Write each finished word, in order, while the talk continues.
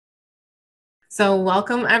So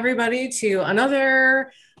welcome everybody to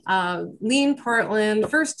another Lean Portland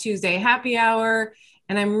First Tuesday Happy Hour.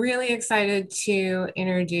 And I'm really excited to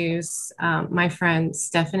introduce my friend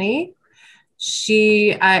Stephanie.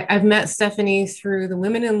 I've met Stephanie through the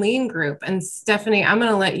Women in Lean group. And Stephanie, I'm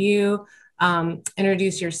gonna let you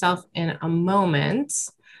introduce yourself in a moment.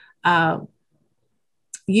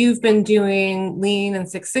 You've been doing Lean and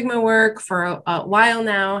Six Sigma work for a while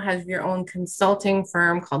now, have your own consulting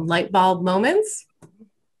firm called Lightbulb Moments.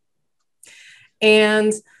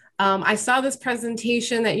 And I saw this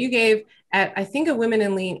presentation that you gave at, I think, a Women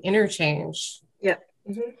in Lean Interchange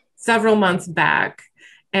several months back.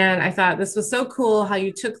 And I thought this was so cool how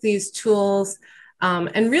you took these tools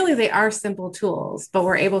and really they are simple tools, but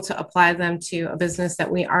we're able to apply them to a business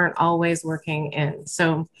that we aren't always working in.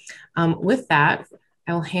 So with that,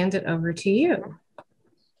 I will hand it over to you.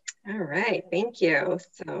 All right, thank you.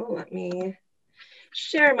 So let me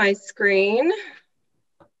share my screen.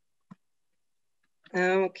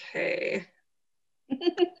 Okay.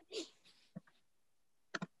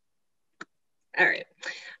 All right.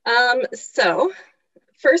 So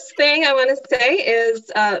first thing I want to say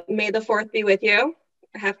is May the 4th be with you.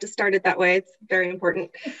 I have to start it that way. It's very important.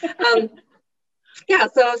 Yeah,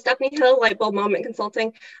 so Stephanie Hill, Lightbulb Moment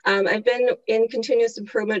Consulting. I've been in continuous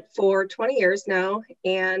improvement for 20 years now,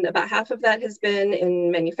 and about half of that has been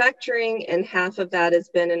in manufacturing, and half of that has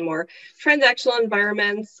been in more transactional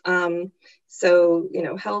environments. So, you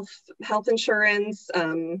know, health insurance,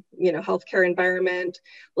 you know, healthcare environment,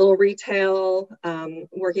 little retail,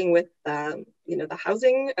 working with, you know, the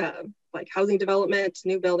housing, like housing development,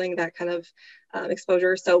 new building, that kind of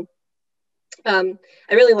exposure. So I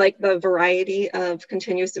really like the variety of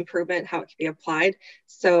continuous improvement, how it can be applied.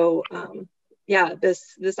 So yeah,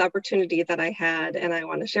 this opportunity that I had and I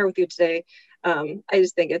want to share with you today, I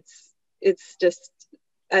just think it's just,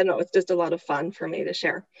 I don't know, it's just a lot of fun for me to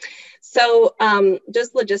share. So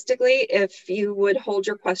just logistically, if you would hold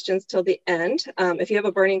your questions till the end, if you have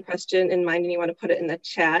a burning question in mind and you want to put it in the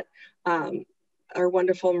chat, our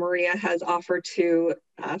wonderful Maria has offered to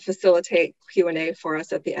facilitate Q&A for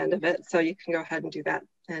us at the end of it. So you can go ahead and do that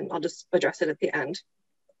and I'll just address it at the end.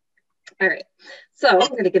 All right, so I'm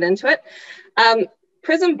gonna get into it.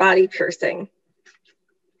 Prism body piercing.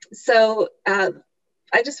 So I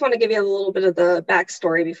just wanna give you a little bit of the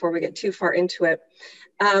backstory before we get too far into it.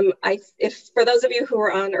 If for those of you who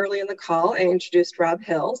were on early in the call, I introduced Rob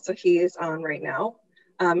Hill, so he is on right now.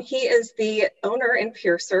 He is the owner and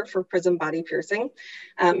piercer for Prism Body Piercing.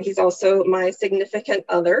 He's also my significant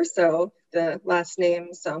other, so the last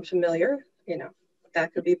name sound familiar, you know,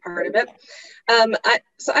 that could be part of it.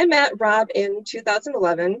 So I met Rob in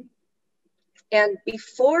 2011, and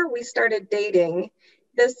before we started dating,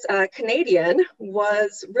 this Canadian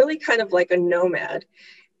was really kind of like a nomad.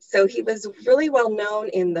 So he was really well known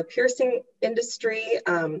in the piercing industry.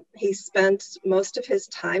 He spent most of his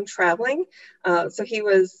time traveling. So he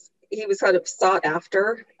was kind of sought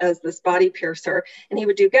after as this body piercer, and he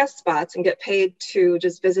would do guest spots and get paid to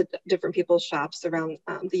just visit different people's shops around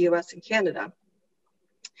the US and Canada.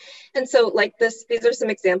 And so like this, these are some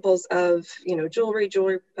examples of, you know, jewelry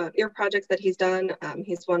ear projects that he's done.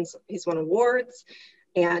 He's won awards.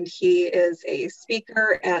 And he is a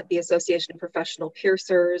speaker at the Association of Professional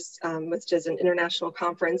Piercers, which is an international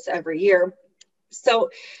conference every year. So,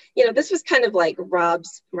 you know, this was kind of like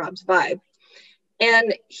Rob's vibe.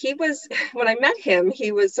 And he was, when I met him,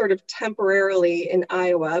 he was sort of temporarily in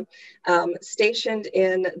Iowa, stationed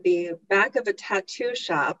in the back of a tattoo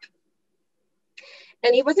shop.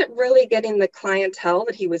 And he wasn't really getting the clientele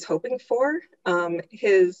that he was hoping for. You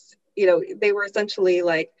know, they were essentially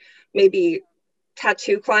like maybe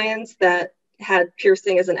tattoo clients that had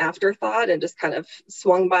piercing as an afterthought and just kind of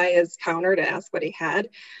swung by his counter to ask what he had.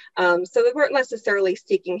 So they weren't necessarily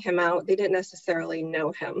seeking him out. They didn't necessarily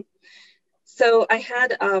know him. So I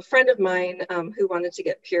had a friend of mine who wanted to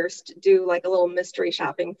get pierced do like a little mystery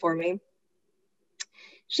shopping for me.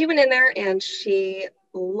 She went in there and she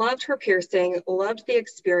loved her piercing, loved the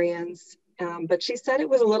experience, but she said it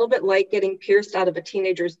was a little bit like getting pierced out of a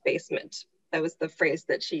teenager's basement. That was the phrase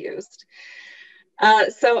that she used.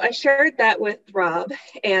 So I shared that with Rob,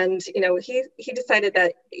 and you know, he decided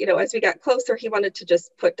that, you know, as we got closer, he wanted to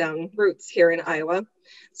just put down roots here in Iowa.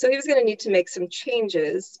 So he was going to need to make some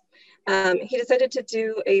changes. He decided to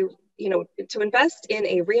do to invest in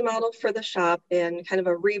a remodel for the shop and kind of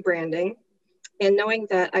a rebranding. And knowing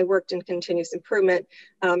that I worked in continuous improvement,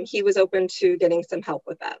 he was open to getting some help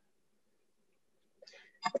with that.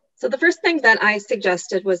 So the first thing that I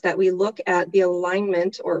suggested was that we look at the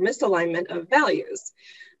alignment or misalignment of values.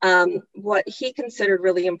 What he considered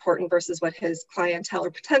really important versus what his clientele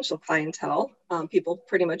or potential clientele, people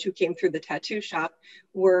pretty much who came through the tattoo shop,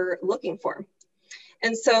 were looking for.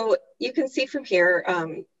 And so you can see from here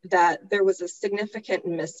that there was a significant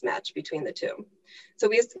mismatch between the two. So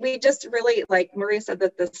we just really, like Maria said,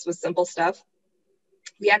 that this was simple stuff.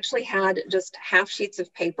 We actually had just half sheets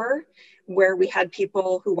of paper where we had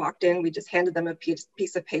people who walked in, we just handed them a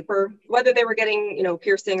piece of paper, whether they were getting, you know,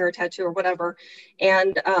 piercing or a tattoo or whatever.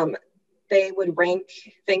 And they would rank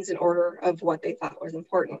things in order of what they thought was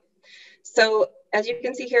important. So as you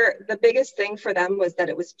can see here, the biggest thing for them was that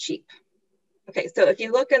it was cheap. Okay, so if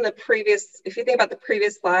you look in the previous, if you think about the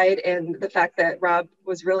previous slide and the fact that Rob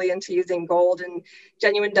was really into using gold and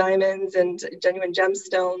genuine diamonds and genuine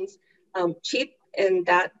gemstones, cheap and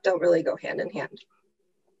that don't really go hand in hand.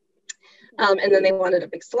 And then they wanted a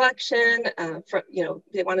big selection, you know,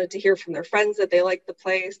 they wanted to hear from their friends that they liked the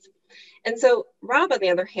place. And so Rob, on the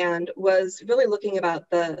other hand, was really looking about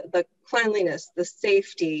the cleanliness, the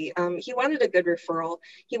safety. He wanted a good referral.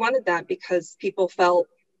 He wanted that because people felt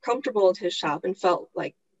comfortable at his shop and felt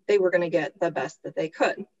like they were going to get the best that they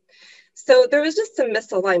could. So there was just some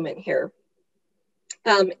misalignment here.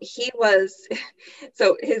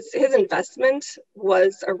 So his investment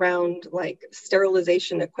was around like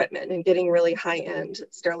sterilization equipment and getting really high-end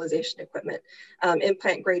sterilization equipment,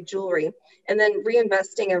 implant grade jewelry, and then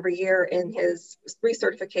reinvesting every year in his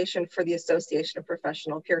recertification for the Association of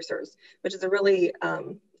Professional Piercers, which is a really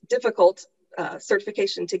difficult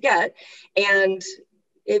certification to get. And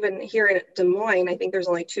even here in Des Moines, I think there's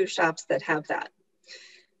only 2 shops that have that.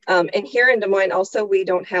 And here in Des Moines also, we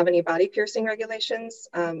don't have any body piercing regulations.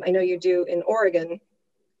 I know you do in Oregon,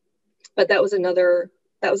 but that was another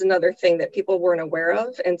thing that people weren't aware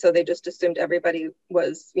of. And so they just assumed everybody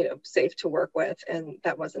was, you know, safe to work with. And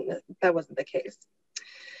that wasn't the case.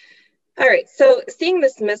 All right, so seeing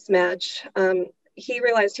this mismatch, he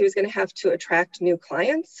realized he was going to have to attract new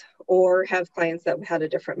clients or have clients that had a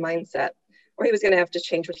different mindset, or he was going to have to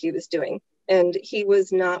change what he was doing. And he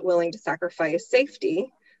was not willing to sacrifice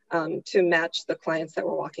safety to match the clients that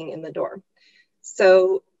were walking in the door.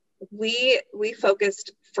 So we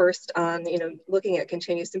focused first on, you know, looking at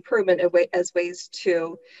continuous improvement as ways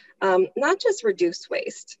to not just reduce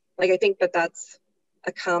waste. Like, I think that's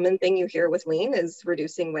a common thing you hear with lean is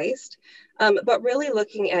reducing waste, but really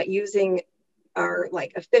looking at using our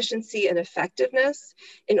like efficiency and effectiveness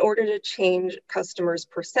in order to change customers'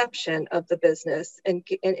 perception of the business and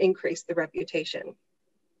increase the reputation.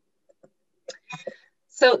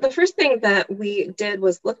 So the first thing that we did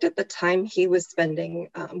was looked at the time he was spending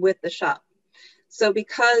with the shop. So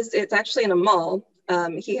because it's actually in a mall,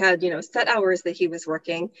 he had, you know, set hours that he was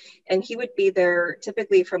working, and he would be there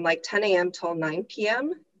typically from like 10 a.m. till 9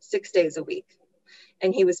 p.m., 6 days a week.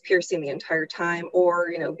 And he was piercing the entire time, or,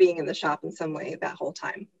 you know, being in the shop in some way that whole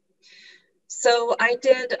time. So I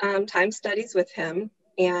did time studies with him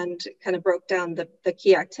and kind of broke down the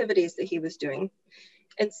key activities that he was doing.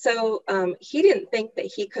 And so he didn't think that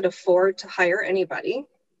he could afford to hire anybody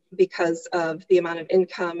because of the amount of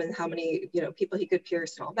income and how many, you know, people he could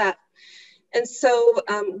pierce and all that. And so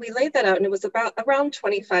we laid that out, and it was around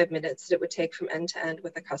 25 minutes that it would take from end to end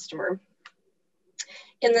with a customer.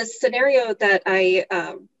 In the scenario that I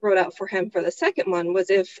wrote out for him for the second one was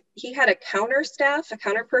if he had a counter staff, a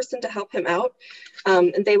counter person to help him out,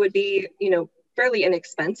 and they would be, you know, fairly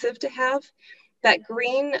inexpensive to have. That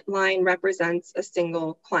green line represents a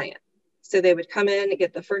single client. So they would come in and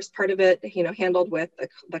get the first part of it, you know, handled with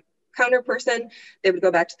the counter person. They would go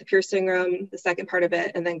back to the piercing room, the second part of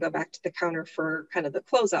it, and then go back to the counter for kind of the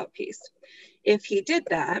closeout piece. If he did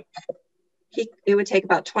that, it would take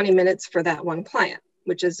about 20 minutes for that one client,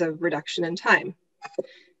 which is a reduction in time.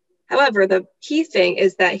 However, the key thing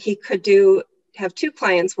is that he could have 2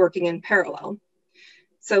 clients working in parallel.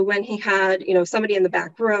 So when he had, you know, somebody in the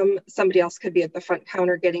back room, somebody else could be at the front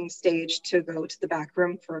counter getting staged to go to the back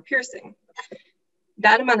room for a piercing.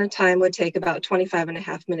 That amount of time would take about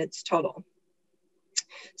 25.5 minutes total.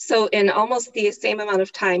 So in almost the same amount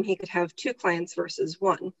of time, he could have 2 clients versus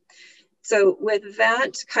 1. So with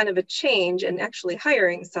that kind of a change and actually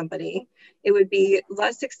hiring somebody, it would be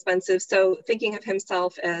less expensive. So thinking of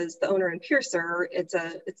himself as the owner and piercer, it's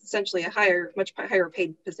essentially a much higher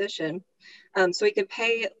paid position. So he could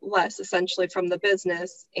pay less essentially from the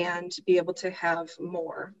business and be able to have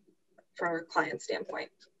more from a client standpoint.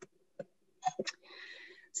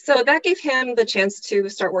 So that gave him the chance to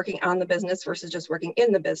start working on the business versus just working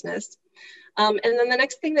in the business. And then the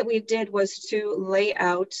next thing that we did was to lay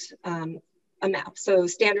out a map. So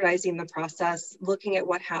standardizing the process, looking at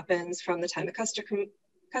what happens from the time the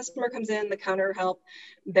customer comes in, the counter help,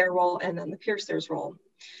 their role, and then the piercer's role.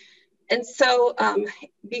 And so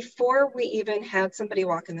before we even had somebody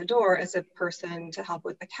walk in the door as a person to help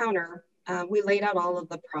with the counter, we laid out all of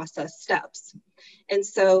the process steps. And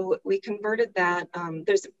so we converted that.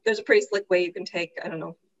 There's a pretty slick way you can take, I don't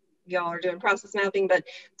know, y'all are doing process mapping, but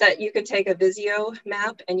that you could take a Visio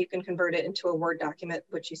map and you can convert it into a Word document,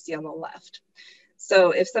 which you see on the left.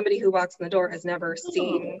 So if somebody who walks in the door has never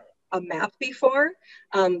seen a map before,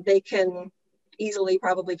 they can easily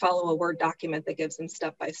probably follow a Word document that gives them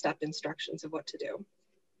step-by-step instructions of what to do.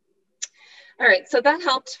 All right, so that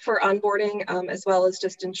helped for onboarding, as well as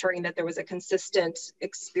just ensuring that there was a consistent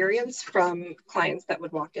experience from clients that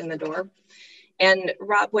would walk in the door. And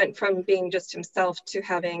Rob went from being just himself to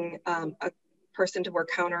having a person to work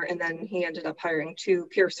counter, and then he ended up hiring 2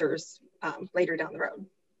 piercers later down the road.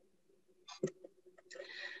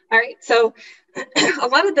 All right, so a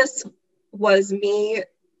lot of this was me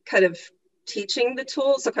kind of teaching the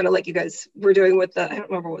tools. So kind of like you guys were doing with the, I don't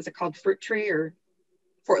remember, what was it called, Fruit Tree or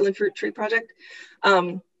Portland Fruit Tree Project.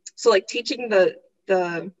 So like teaching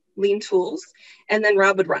the lean tools, and then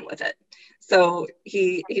Rob would run with it. So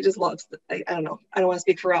he just loves, I don't know, I don't want to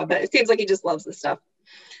speak for Rob, but it seems like he just loves this stuff.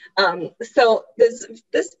 So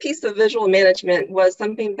this piece of visual management was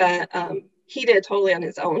something that he did totally on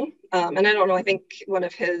his own. And I don't know, I think one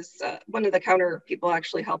of the counter people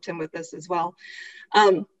actually helped him with this as well.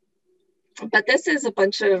 But this is a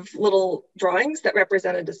bunch of little drawings that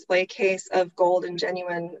represent a display case of gold and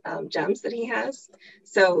genuine gems that he has.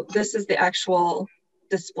 So this is the actual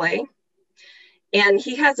display. And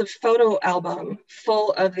he has a photo album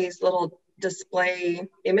full of these little display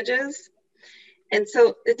images. And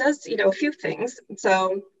so it does, a few things.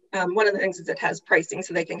 So one of the things is it has pricing,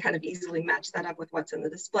 so they can kind of easily match that up with what's in the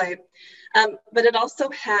display. But it also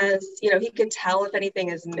has, he can tell if anything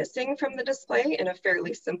is missing from the display in a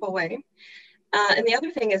fairly simple way. And the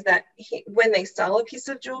other thing is that when they sell a piece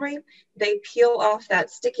of jewelry, they peel off that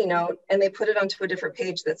sticky note and they put it onto a different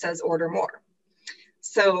page that says order more.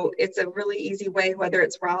 So it's a really easy way, whether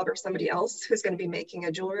it's Rob or somebody else who's going to be making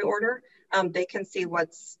a jewelry order, they can see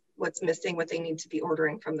what's missing, what they need to be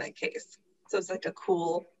ordering from that case. So it's like a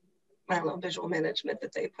cool, I don't know, visual management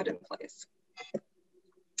that they put in place.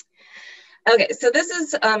 Okay, so this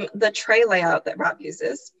is the tray layout that Rob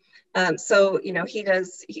uses. So,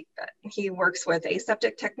 he works with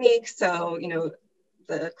aseptic techniques. So,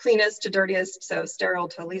 the cleanest to dirtiest, so sterile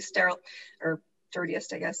to least sterile, or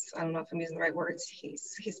dirtiest, I guess. I don't know if I'm using the right words.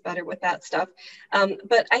 He's better with that stuff.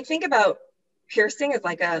 But I think about piercing as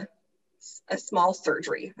like a small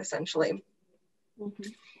surgery, essentially. Mm-hmm.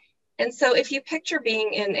 And so if you picture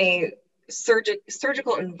being in a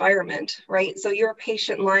surgical environment, right? So you're a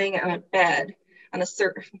patient lying on a bed, on a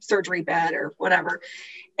surgery bed or whatever,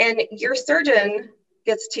 and your surgeon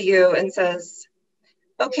gets to you and says,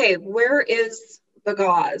 okay, where is the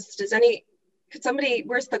gauze?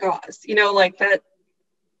 Where's the gauze? Like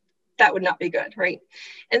that would not be good, right?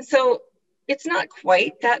 And so it's not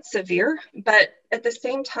quite that severe, but at the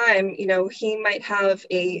same time, he might have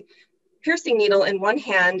a piercing needle in one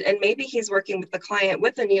hand, and maybe he's working with the client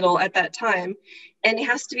with the needle at that time, and he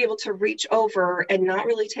has to be able to reach over and not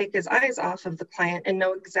really take his eyes off of the client and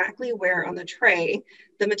know exactly where on the tray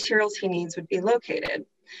the materials he needs would be located.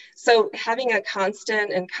 So having a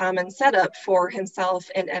constant and common setup for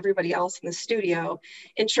himself and everybody else in the studio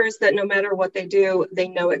ensures that no matter what they do, they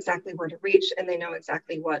know exactly where to reach and they know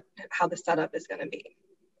exactly how the setup is going to be.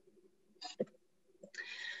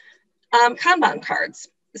 Kanban cards.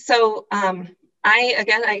 So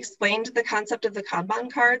I explained the concept of the Kanban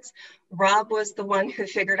cards. Rob was the one who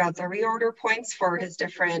figured out the reorder points for his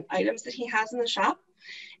different items that he has in the shop.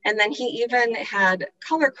 And then he even had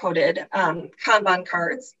color-coded Kanban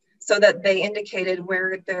cards so that they indicated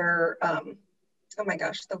where their, oh my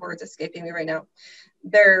gosh, the word's escaping me right now,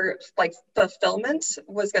 their fulfillment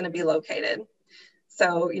was going to be located.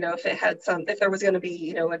 So, if there was going to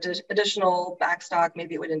be, additional backstock,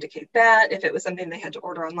 maybe it would indicate that. If it was something they had to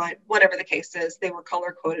order online, whatever the case is, they were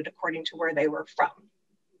color coded according to where they were from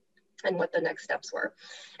and what the next steps were.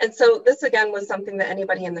 And so this again was something that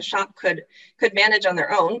anybody in the shop could manage on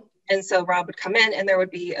their own. And so Rob would come in and there would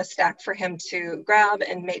be a stack for him to grab,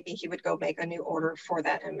 and maybe he would go make a new order for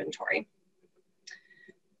that inventory.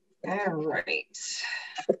 All right.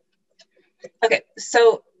 Okay,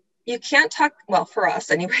 so you can't talk, well, for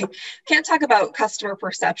us anyway, can't talk about customer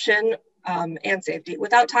perception and safety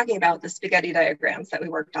without talking about the spaghetti diagrams that we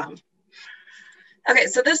worked on. Okay,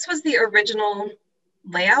 so this was the original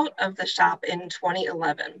layout of the shop in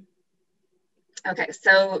 2011. Okay,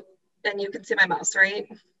 so, and you can see my mouse, right?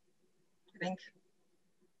 I think.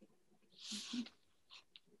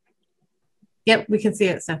 Yep, we can see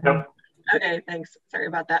it, Stephanie. Yep. Okay, thanks. Sorry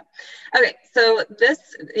about that. Okay, so this,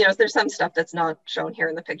 there's some stuff that's not shown here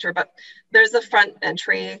in the picture, but there's a front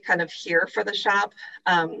entry kind of here for the shop.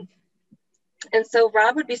 And so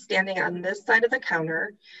Rob would be standing on this side of the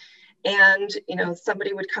counter, and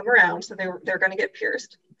somebody would come around. So they're going to get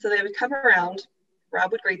pierced. So they would come around.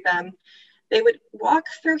 Rob would greet them. They would walk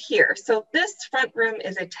through here. So this front room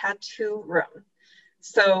is a tattoo room.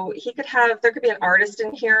 So there could be an artist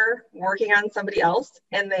in here working on somebody else,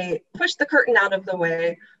 and they push the curtain out of the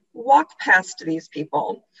way, walk past these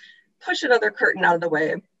people, push another curtain out of the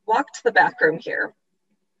way, walk to the back room here.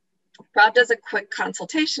 Rob does a quick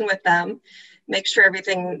consultation with them, make sure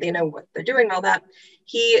everything, they know what they're doing, all that.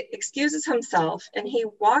 He excuses himself and he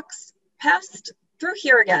walks through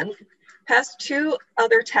here again, past two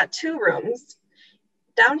other tattoo rooms,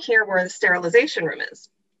 down here where the sterilization room is.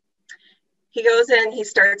 He goes in, he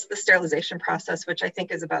starts the sterilization process, which I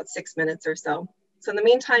think is about 6 minutes or so. So in the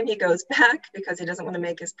meantime, he goes back because he doesn't want to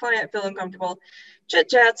make his client feel uncomfortable,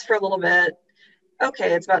 chit-chats for a little bit.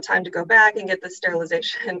 Okay, it's about time to go back and get the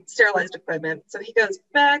sterilized equipment. So he goes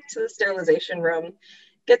back to the sterilization room,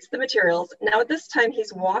 gets the materials. Now at this time,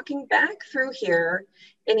 he's walking back through here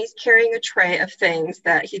and he's carrying a tray of things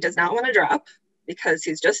that he does not want to drop because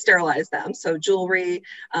he's just sterilized them. So jewelry,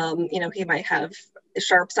 he might have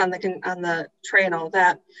sharps on the tray and all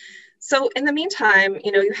that. So in the meantime,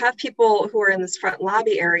 you have people who are in this front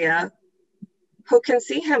lobby area who can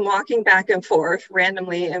see him walking back and forth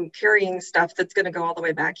randomly and carrying stuff that's going to go all the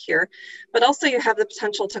way back here. But also you have the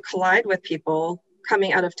potential to collide with people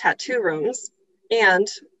coming out of tattoo rooms, and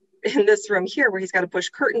in this room here where he's got to push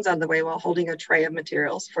curtains out of the way while holding a tray of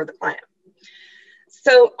materials for the client.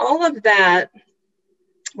 So all of that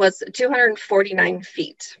was 249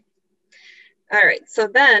 feet. All right, so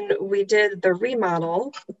then we did the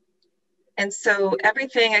remodel. And so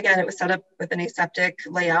everything, again, it was set up with an aseptic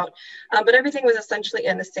layout, but everything was essentially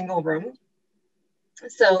in a single room.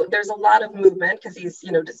 So there's a lot of movement because he's,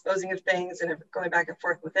 disposing of things and going back and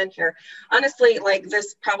forth within here. Honestly, like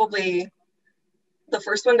this probably, the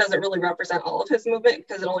first one doesn't really represent all of his movement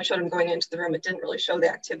because it only showed him going into the room. It didn't really show the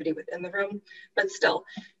activity within the room, but still,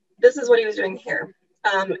 this is what he was doing here.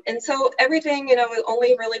 And so everything,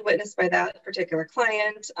 only really witnessed by that particular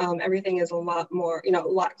client. Everything is a lot more, a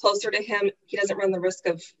lot closer to him. He doesn't run the risk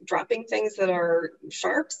of dropping things that are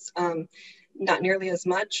sharps, not nearly as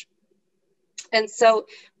much. And so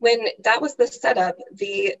when that was the setup,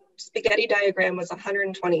 the spaghetti diagram was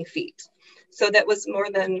 120 feet. So that was more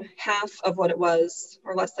than half of what it was,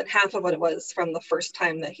 or less than half of what it was from the first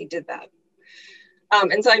time that he did that.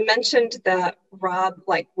 And so I mentioned that Rob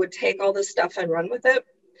would take all this stuff and run with it.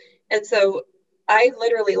 And so I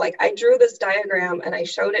literally I drew this diagram and I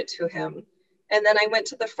showed it to him. And then I went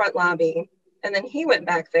to the front lobby and then he went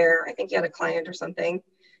back there. I think he had a client or something.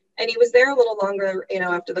 And he was there a little longer,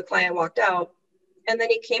 after the client walked out. And then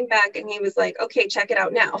he came back and he was like, okay, check it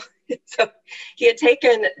out now. So he had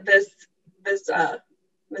taken this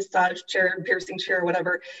massage chair, piercing chair,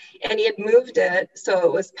 whatever, and he had moved it so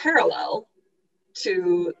it was parallel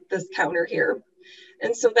to this counter here.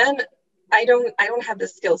 And so then I don't have the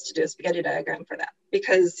skills to do a spaghetti diagram for that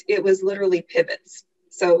because it was literally pivots.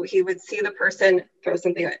 So he would see the person throw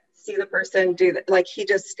something at, see the person do that.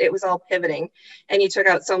 It was all pivoting, and he took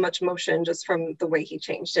out so much motion just from the way he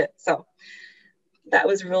changed it. So that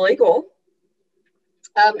was really cool.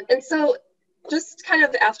 And so just kind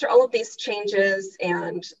of after all of these changes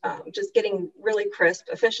and just getting really crisp,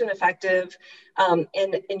 efficient, effective, and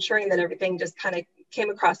ensuring that everything just kind of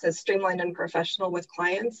came across as streamlined and professional with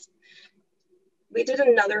clients, we did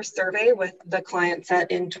another survey with the client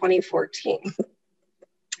set in 2014.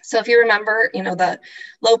 So if you remember, the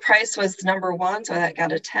low price was number one, so that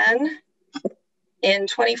got a 10. In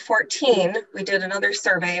 2014, we did another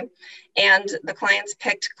survey, and the clients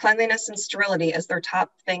picked cleanliness and sterility as their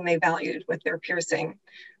top thing they valued with their piercing,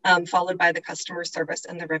 followed by the customer service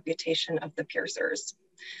and the reputation of the piercers.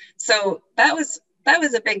 So that was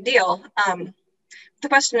a big deal. The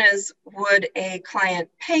question is, would a client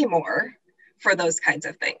pay more for those kinds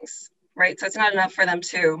of things, right? So it's not enough for them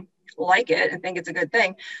to like it and think it's a good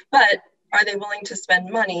thing, but are they willing to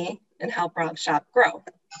spend money and help Rob's shop grow?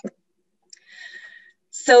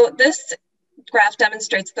 So this graph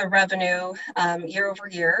demonstrates the revenue year over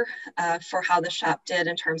year for how the shop did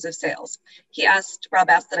in terms of sales. Rob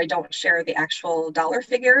asked that I don't share the actual dollar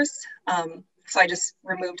figures. So I just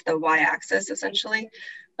removed the y-axis essentially,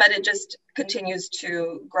 but it just continues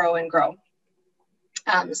to grow and grow.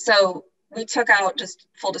 So we took out, just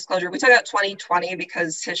full disclosure, we took out 2020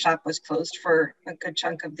 because his shop was closed for a good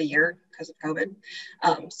chunk of the year because of COVID.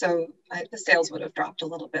 So the sales would have dropped a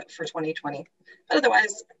little bit for 2020, but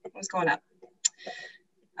otherwise it was going up.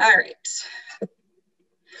 All right.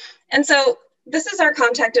 And so this is our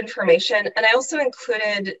contact information. And I also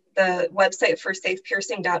included the website for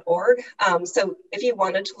safepiercing.org. So if you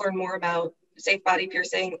wanted to learn more about safe body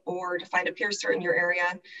piercing or to find a piercer in your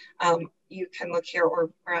area, you can look here or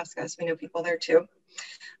ask us. We know people there too.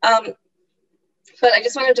 But I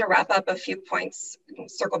just wanted to wrap up a few points and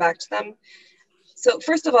circle back to them. So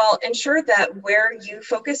first of all, ensure that where you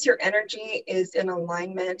focus your energy is in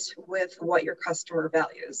alignment with what your customer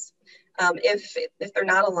values. If they're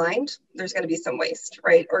not aligned, there's going to be some waste,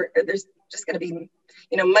 right? Or there's just going to be,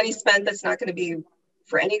 money spent that's not going to be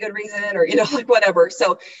for any good reason, or, like whatever.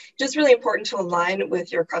 So just really important to align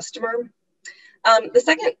with your customer. The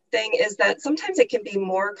second thing is that sometimes it can be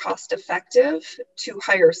more cost effective to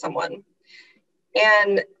hire someone.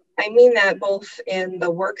 And I mean that both in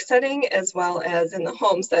the work setting as well as in the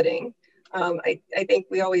home setting. I think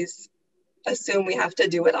we always assume we have to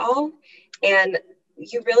do it all. And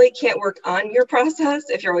you really can't work on your process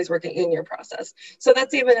if you're always working in your process. So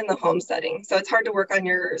that's even in the home setting. So it's hard to work on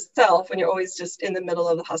yourself when you're always just in the middle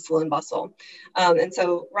of the hustle and bustle. And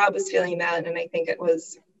so Rob was feeling that, and I think it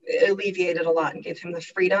alleviated a lot and gave him the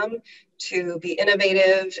freedom to be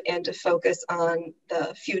innovative and to focus on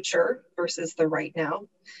the future versus the right now.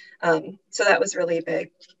 So that was really big.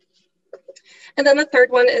 And then the third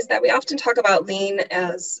one is that we often talk about lean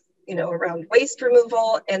as, around waste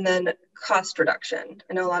removal and then cost reduction.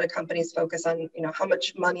 I know a lot of companies focus on, how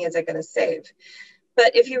much money is it going to save?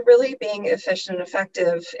 But if you're really being efficient and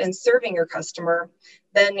effective in serving your customer,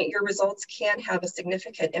 then your results can have a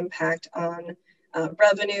significant impact on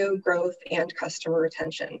revenue, growth, and customer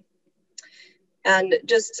retention. And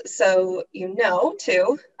just so you know,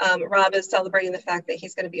 too, Rob is celebrating the fact that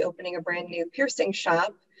he's going to be opening a brand new piercing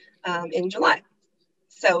shop in July.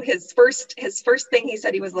 So his first thing he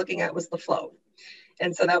said he was looking at was the flow.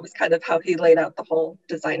 And so that was kind of how he laid out the whole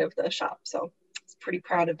design of the shop. So I was pretty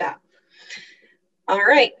proud of that. All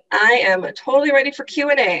right, I am totally ready for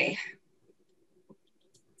Q&A.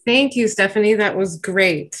 Thank you, Stephanie. That was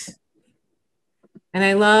great. And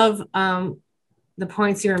I love the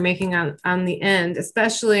points you were making on the end,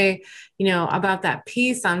 especially, about that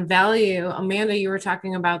piece on value. Amanda, you were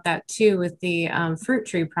talking about that too with the fruit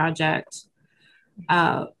tree project.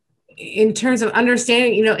 In terms of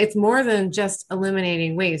understanding, it's more than just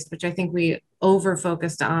eliminating waste, which I think we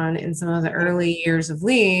over-focused on in some of the early years of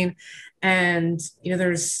lean. And,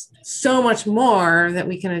 there's so much more that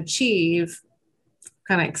we can achieve,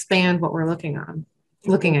 kind of expand what we're looking at.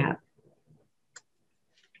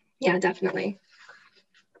 Yeah, definitely.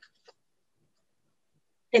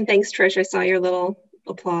 And thanks, Trish. I saw your little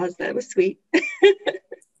applause. That was sweet. You're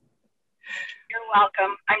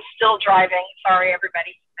welcome. I'm still driving. Sorry,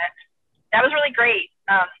 everybody. That was really great.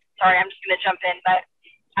 Sorry, I'm just going to jump in. But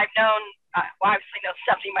I've known, obviously know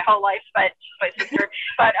Stephanie my whole life, but she's my sister.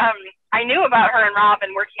 But I knew about her and Rob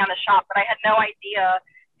and working on the shop, but I had no idea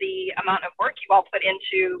the amount of work you all put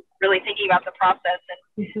into really thinking about the process and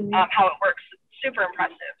how it works. Super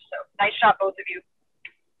impressive. So nice job, both of you.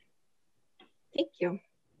 Thank you.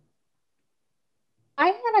 I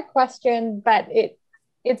had a question, but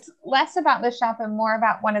it's less about the shop and more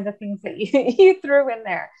about one of the things that you threw in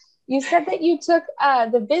there. You said that you took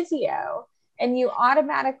the Visio and you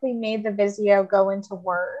automatically made the Visio go into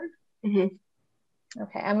Word. Mm-hmm.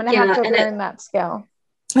 Okay, I'm going to have to learn that skill.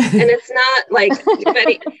 And it's not like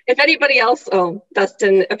if anybody else,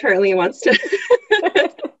 Dustin apparently wants to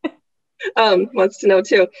know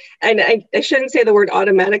too. And I shouldn't say the word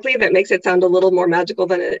automatically. That makes it sound a little more magical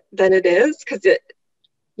than it is, because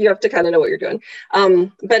you have to kind of know what you're doing.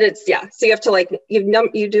 But it's, so you have to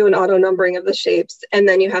you do an auto numbering of the shapes, and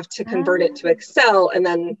then you have to convert it to Excel, and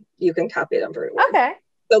then you can copy it over. Okay.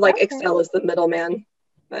 So Excel is the middleman.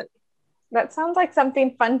 But that sounds like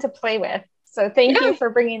something fun to play with. So thank you for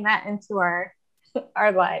bringing that into our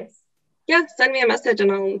lives. Yeah, send me a message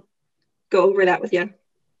and I'll go over that with you.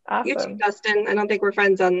 Awesome. You too, Dustin. I don't think we're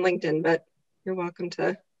friends on LinkedIn, but you're welcome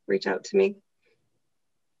to reach out to me.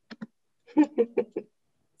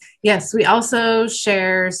 Yes, we also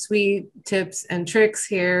share sweet tips and tricks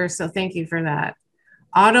here. So thank you for that.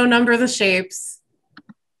 Auto number the shapes,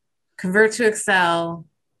 convert to Excel,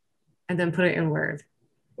 and then put it in Word.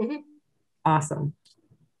 Awesome.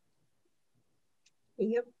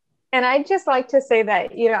 Yep. And I'd just like to say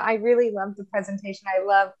that, I really love the presentation. I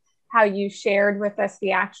love how you shared with us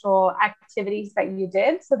the actual activities that you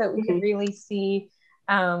did so that we could really see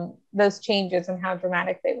those changes and how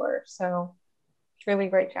dramatic they were. So really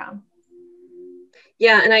great job.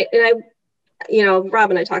 Yeah. And I, you know,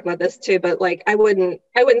 Rob and I talk about this too, but like, I wouldn't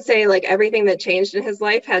say like everything that changed in his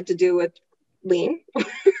life had to do with lean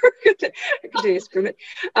continuous improvement.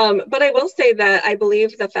 But I will say that I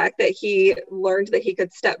believe the fact that he learned that he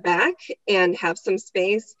could step back and have some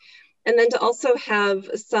space, and then to also have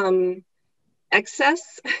some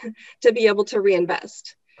excess to be able to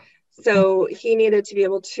reinvest. So he needed to be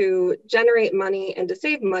able to generate money and to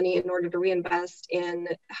save money in order to reinvest in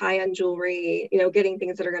high-end jewelry, you know, getting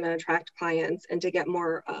things that are going to attract clients and to get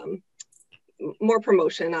more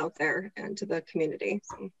promotion out there and to the community.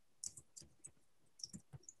 So.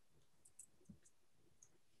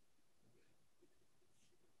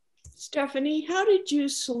 Stephanie, how did you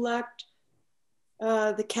select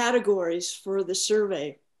the categories for the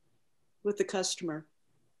survey with the customer?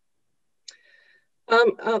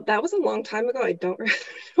 That was a long time ago. I don't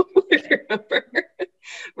really remember.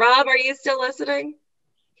 Rob, are you still listening?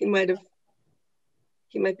 He might be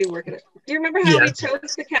working it. Do you remember how we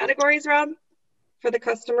chose the categories, Rob, for the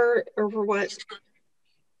customer or for what?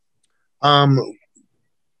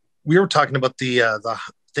 We were talking about the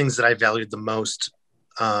things that I valued the most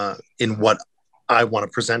in what I want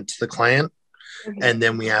to present to the client. Mm-hmm. And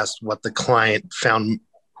then we asked what the client found,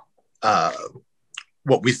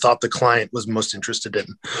 what we thought the client was most interested in,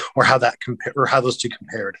 or how that or how those two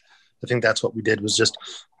compared. I think that's what we did, was just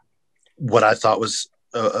what I thought was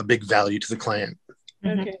a big value to the client.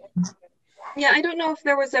 Okay. Yeah, I don't know if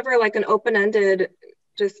there was ever like an open-ended,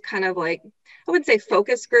 just kind of like, I wouldn't say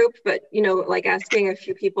focus group, but you know, like asking a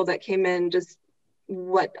few people that came in just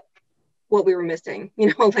what we were missing, you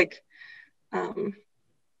know, like, I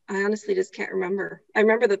honestly just can't remember. I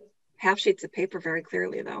remember the half sheets of paper very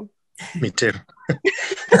clearly though. Me too.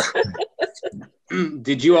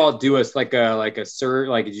 Did you all do us like a survey?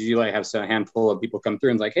 Like, did you like have a handful of people come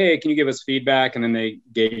through and like, hey, can you give us feedback? And then they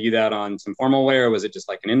gave you that on some formal way, or was it just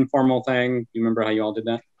like an informal thing? Do you remember how you all did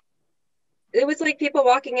that? It was like people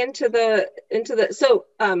walking into the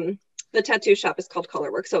tattoo shop is called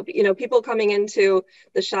Colorworks. So, you know, people coming into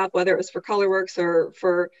the shop, whether it was for Colorworks or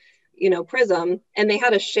for, you know, Prism, and they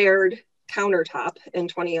had a shared countertop in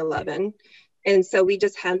 2011. And so we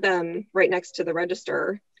just had them right next to the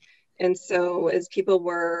register. And so as people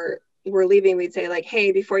were leaving, we'd say like,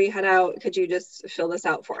 hey, before you head out, could you just fill this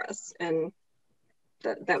out for us? And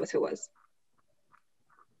that was who it was.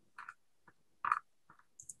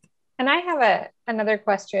 And I have another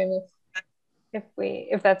question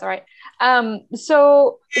if that's all right.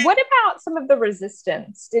 So what about some of the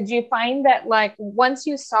resistance? Did you find that like once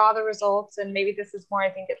you saw the results, and maybe this is more,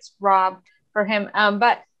 I think it's Rob for him,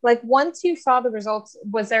 but like once you saw the results,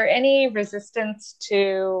 was there any resistance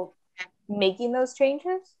to making those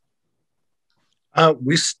changes?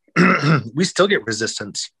 We still get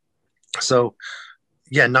resistance. So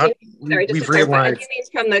yeah, we've realized. You mean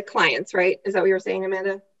from the clients, right? Is that what you were saying,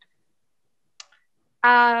 Amanda?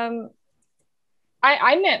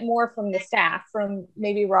 I meant more from the staff, from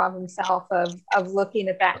maybe Rob himself, of looking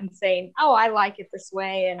at that and saying, oh, I like it this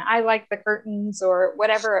way, and I like the curtains or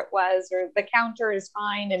whatever it was, or the counter is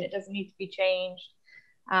fine and it doesn't need to be changed.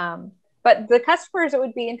 But the customers, it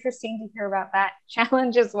would be interesting to hear about that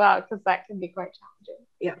challenge as well, because that can be quite challenging.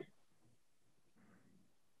 Yeah.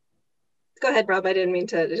 Go ahead, Rob. I didn't mean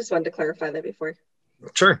to, I just wanted to clarify that before.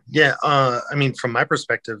 Sure. Yeah. I mean, from my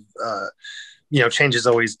perspective, you know, change is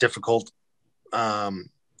always difficult.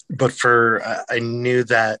 But I knew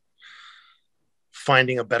that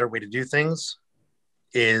finding a better way to do things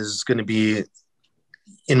is going to be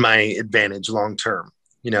in my advantage long term,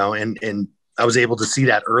 you know, and I was able to see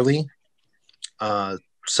that early.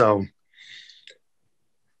 So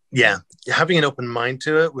yeah, having an open mind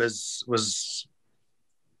to it was,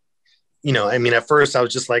 you know, I mean, at first I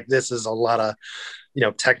was just like, this is a lot of, you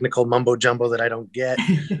know, technical mumbo jumbo that I don't get.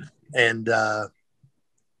 And,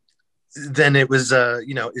 then it was,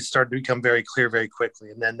 you know, it started to become very clear very quickly.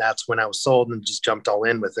 And then that's when I was sold and just jumped all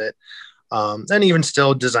in with it. And even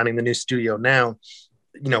still designing the new studio now,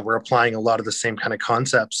 you know, we're applying a lot of the same kind of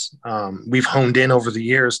concepts. We've honed in over the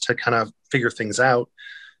years to kind of figure things out.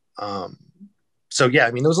 So yeah,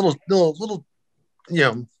 I mean, it was a little, you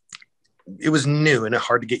know, it was new and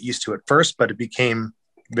hard to get used to at first, but it became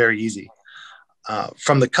very easy.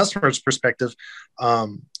 From the customer's perspective,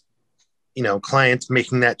 you know, clients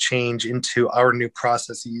making that change into our new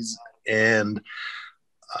processes, and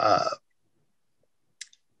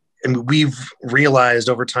we've realized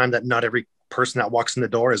over time that not every person that walks in the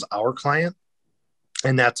door is our client,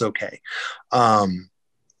 and that's okay.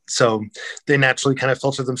 So they naturally kind of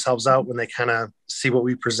filter themselves out when they kind of see what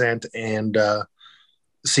we present, and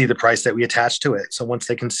see the price that we attach to it. So once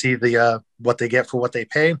they can see the what they get for what they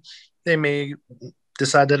pay, they may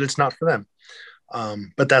decide that it's not for them.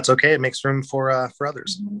 But that's okay. It makes room for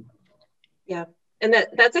others. Yeah, and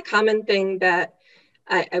that's a common thing that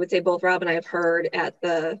I would say both Rob and I have heard at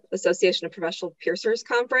the Association of Professional Piercers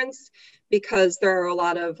conference, because there are a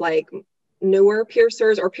lot of like newer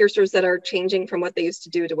piercers or piercers that are changing from what they used to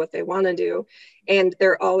do to what they want to do, and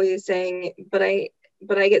they're always saying, but I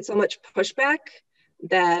get so much pushback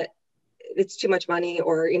that it's too much money,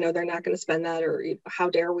 or they're not going to spend that, or how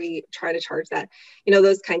dare we try to charge that,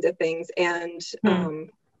 those kinds of things. And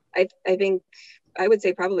I think I would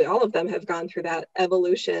say probably all of them have gone through that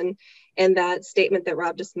evolution, and that statement that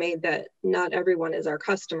Rob just made, that not everyone is our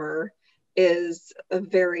customer, is a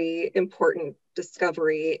very important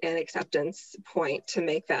discovery and acceptance point to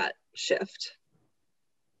make that shift.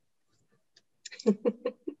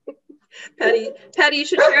 Patty, you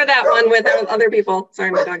should share that one with other people.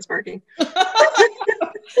 Sorry, my dog's barking.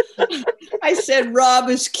 I said Rob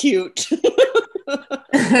is cute.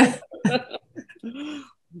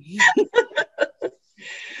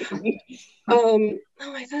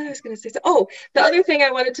 I thought I was going to say so. Oh, the other thing I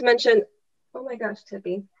wanted to mention. Oh my gosh,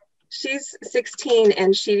 Tippy, she's 16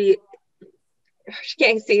 and she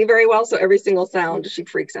can't see very well, so every single sound she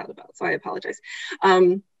freaks out about. So I apologize.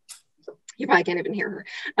 You probably can't even hear her.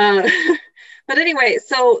 But anyway,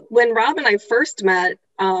 so when Rob and I first met,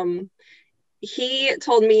 he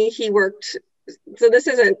told me he worked. So this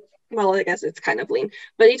isn't. Well, I guess it's kind of lean,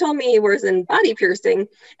 but he told me he was in body piercing,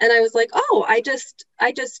 and I was like, oh, I just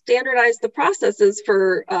standardized the processes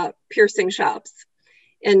for piercing shops,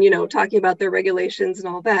 and talking about their regulations and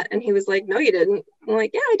all that. And he was like, no, you didn't. I'm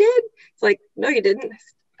like, yeah, I did. It's like, no, you didn't.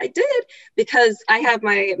 I did, because I have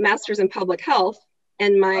my master's in public health,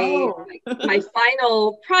 and my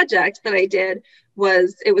final project that I did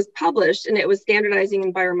was published, and it was standardizing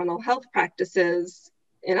environmental health practices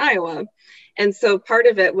in Iowa. And so part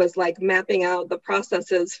of it was like mapping out the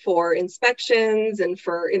processes for inspections and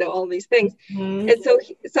for, all these things. Mm-hmm. And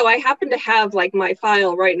so I happened to have like my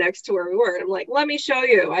file right next to where we were. I'm like, let me show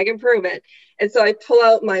you, I can prove it. And so I pull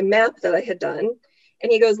out my map that I had done,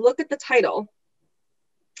 and he goes, look at the title.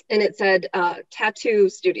 And it said tattoo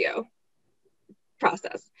studio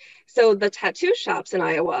process. So the tattoo shops in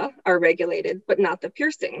Iowa are regulated, but not the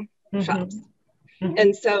piercing shops.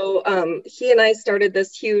 And so he and I started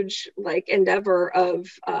this huge like endeavor of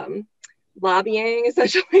lobbying,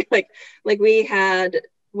 essentially. like we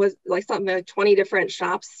was like something like 20 different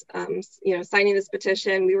shops, signing this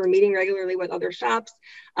petition. We were meeting regularly with other shops.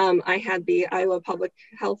 I had the Iowa Public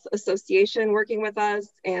Health Association working with us,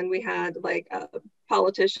 and we had like a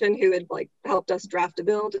politician who had like helped us draft a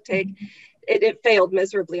bill to take. It failed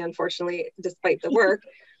miserably, unfortunately, despite the work.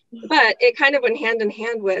 But it kind of went hand in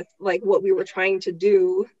hand with like what we were trying to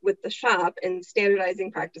do with the shop and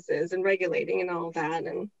standardizing practices and regulating and all that.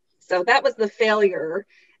 And so that was the failure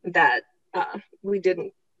that we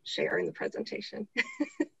didn't share in the presentation.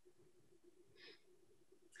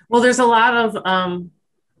 Well, there's a lot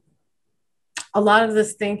of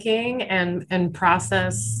this thinking and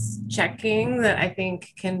process checking that I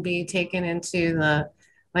think can be taken into the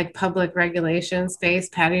like public regulation space.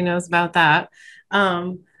 Patty knows about that.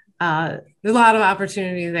 There's a lot of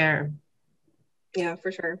opportunity there. Yeah,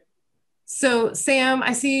 for sure. So Sam,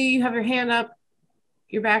 I see you have your hand up.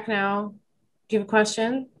 You're back now. Do you have a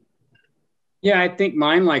question? Yeah, I think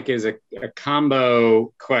mine is a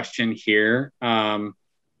combo question here.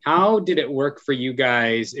 How did it work for you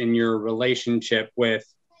guys in your relationship with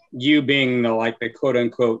you being the quote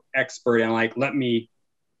unquote expert and like, let me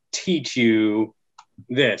teach you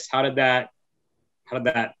this? How did that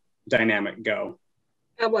dynamic go?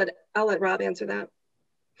 I'll let Rob answer that.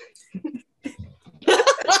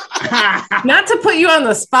 Not to put you on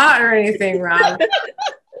the spot or anything, Rob.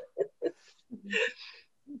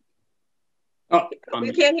 Oh,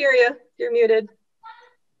 we can't hear you. You're muted.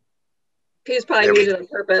 He's probably muted on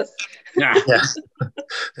purpose. Yeah.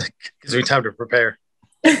 Gives me time to prepare.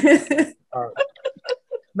 No,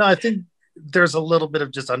 I think there's a little bit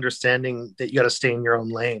of just understanding that you got to stay in your own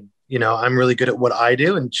lane. I'm really good at what I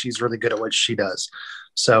do, and she's really good at what she does.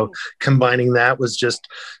 So combining that was just,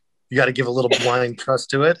 you got to give a little blind trust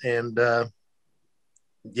to it, and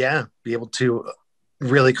be able to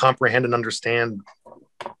really comprehend and understand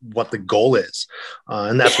what the goal is.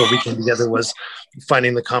 And that's what we came together, was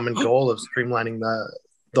finding the common goal of streamlining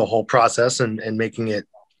the whole process and making it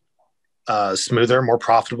smoother, more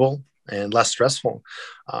profitable, and less stressful.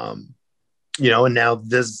 And now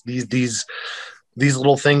these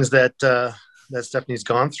little things that Stephanie's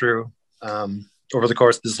gone through, over the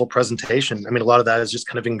course of this little presentation. I mean, a lot of that is just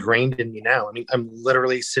kind of ingrained in me now. I mean, I'm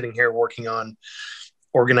literally sitting here working on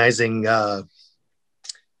organizing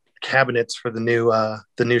cabinets for the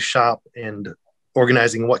new shop and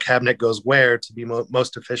organizing what cabinet goes where to be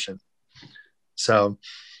most efficient. So,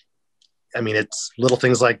 I mean, it's little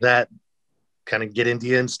things like that kind of get into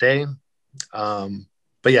you and stay.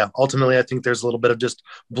 But yeah, ultimately, I think there's a little bit of just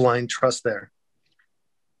blind trust there.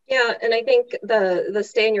 Yeah, and I think the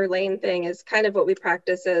stay in your lane thing is kind of what we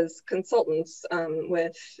practice as consultants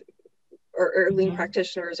with, or lean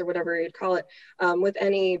practitioners, or whatever you'd call it, with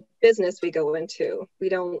any business we go into. We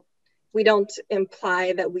don't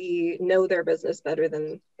imply that we know their business better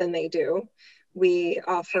than they do. We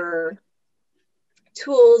offer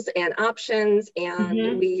tools and options,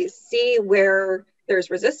 and we see where there's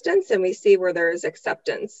resistance and we see where there's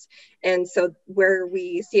acceptance. And so where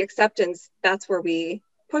we see acceptance, that's where we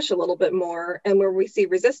push a little bit more, and where we see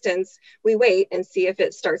resistance, we wait and see if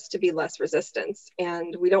it starts to be less resistance,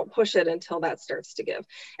 and we don't push it until that starts to give.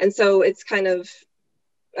 And so it's kind of,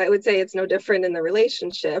 I would say it's no different in the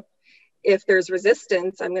relationship. If there's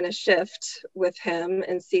resistance, I'm going to shift with him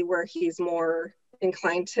and see where he's more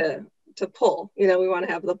inclined to pull. You know, we want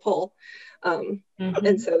to have the pull.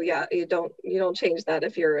 And so, yeah, you don't change that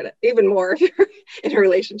if you're even more if you're in a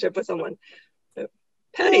relationship with someone.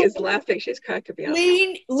 Patty is laughing. She's cracking me up.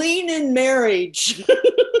 Lean in marriage.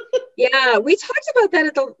 Yeah, we talked about that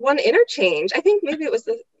at the one interchange. I think maybe it was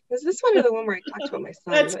this one or the one where I talked about my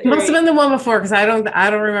son? It must have been the one before, because I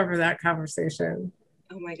don't remember that conversation.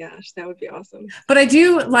 Oh my gosh, that would be awesome. But I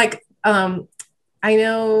do like, I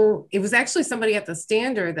know it was actually somebody at the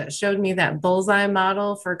Standard that showed me that bullseye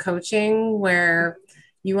model for coaching, where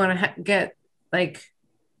you want to get like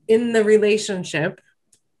in the relationship,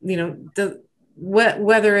 you know,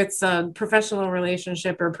 whether it's a professional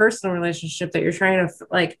relationship or personal relationship, that you're trying to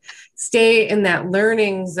like stay in that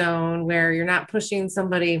learning zone where you're not pushing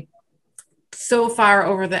somebody so far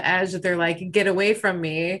over the edge that they're like, get away from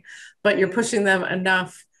me, but you're pushing them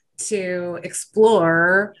enough to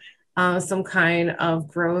explore some kind of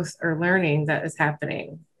growth or learning that is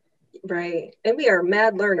happening. Right. And we are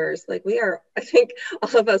mad learners. Like I think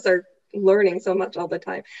all of us are learning so much all the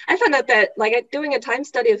time. I found out that like doing a time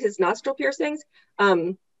study of his nostril piercings,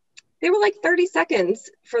 they were like 30 seconds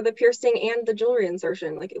for the piercing and the jewelry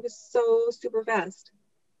insertion. Like it was so super fast.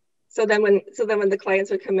 So then when the clients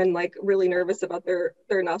would come in like really nervous about their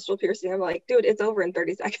nostril piercing, I'm like, dude, it's over in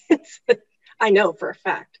 30 seconds. I know for a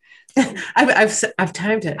fact. So, I've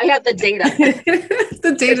timed it. I have the data.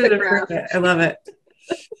 The data to prove it. I love it.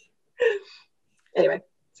 Anyway,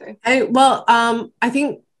 sorry. I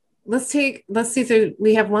think let's see if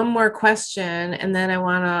we have one more question, and then I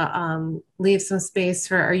want to leave some space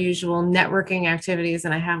for our usual networking activities,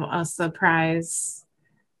 and I have a surprise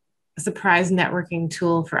networking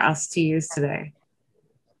tool for us to use today.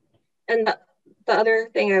 And the other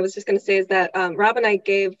thing I was just going to say is that Rob and I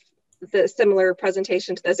gave the similar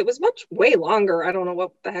presentation to this. It was way longer. I don't know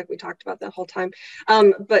what the heck we talked about that whole time,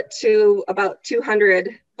 but to about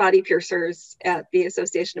 200 body piercers at the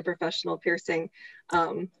Association of Professional Piercing.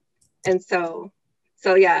 And so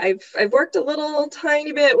yeah, I've worked a little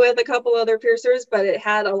tiny bit with a couple other piercers, but it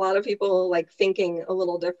had a lot of people like thinking a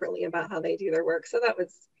little differently about how they do their work. So that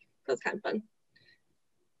was kind of fun.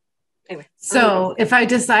 Anyway. So if I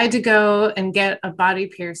decide to go and get a body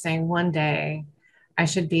piercing one day, I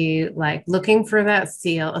should be like looking for that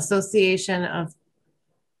seal, Association of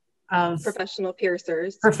Professional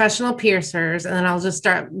Piercers. And then I'll just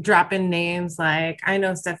start dropping names like, I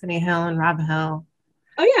know Stephanie Hill and Rob Hill.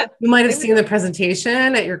 Oh yeah. You might have seen the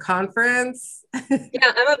presentation at your conference.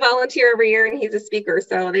 Yeah, I'm a volunteer every year and he's a speaker,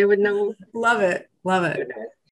 so they would know. Love it.